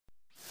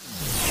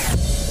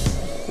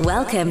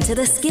Welcome to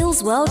the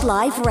Skills World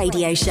Live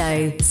radio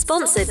show,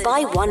 sponsored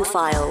by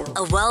OneFile,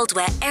 a world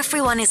where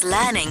everyone is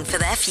learning for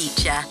their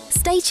future.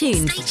 Stay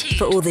tuned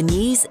for all the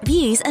news,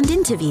 views and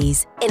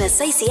interviews in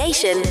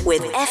association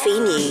with FE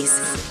News.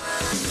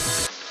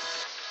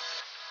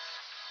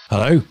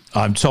 Hello,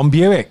 I'm Tom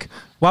Buick.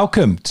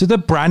 Welcome to the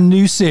brand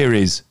new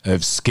series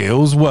of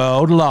Skills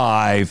World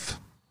Live.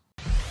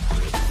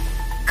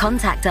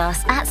 Contact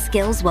us at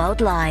Skills World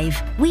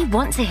Live. We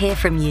want to hear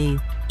from you.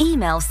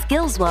 Email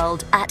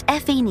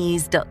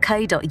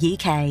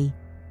skillsworld@fenews.co.uk.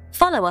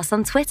 Follow us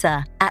on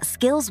Twitter at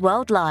Skills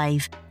World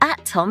Live,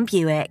 at Tom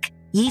Buick.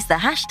 Use the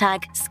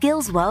hashtag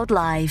Skills World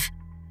Live.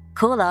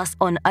 Call us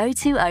on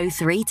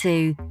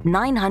 02032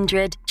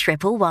 900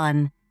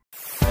 111.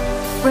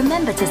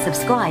 Remember to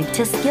subscribe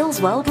to Skills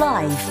World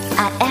Live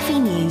at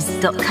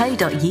fenews.co.uk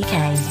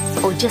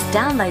or just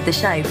download the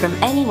show from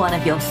any one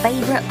of your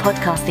favourite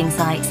podcasting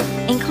sites,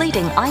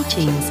 including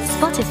iTunes,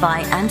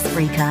 Spotify and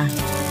Spreaker.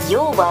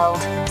 Your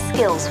world,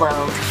 Skills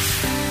World.